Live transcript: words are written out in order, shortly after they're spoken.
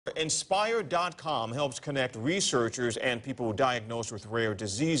Inspire.com helps connect researchers and people diagnosed with rare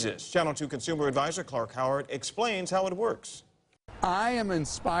diseases. Channel 2 consumer advisor Clark Howard explains how it works. I am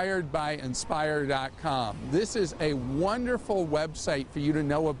inspired by Inspire.com. This is a wonderful website for you to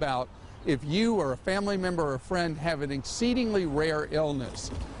know about if you or a family member or a friend have an exceedingly rare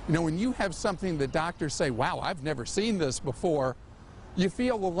illness. You know, when you have something that doctors say, wow, I've never seen this before, you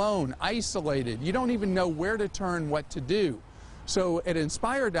feel alone, isolated. You don't even know where to turn, what to do. So at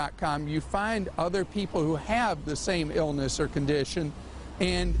Inspire.com, you find other people who have the same illness or condition,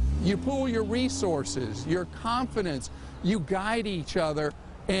 and you pool your resources, your confidence, you guide each other,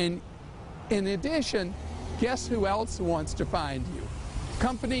 and in addition, guess who else wants to find you?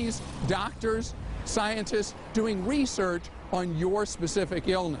 Companies, doctors, scientists doing research on your specific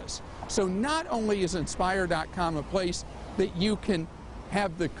illness. So not only is Inspire.com a place that you can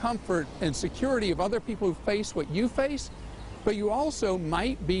have the comfort and security of other people who face what you face, but you also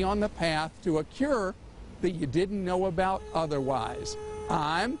might be on the path to a cure that you didn't know about otherwise.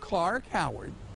 I'm Clark Howard.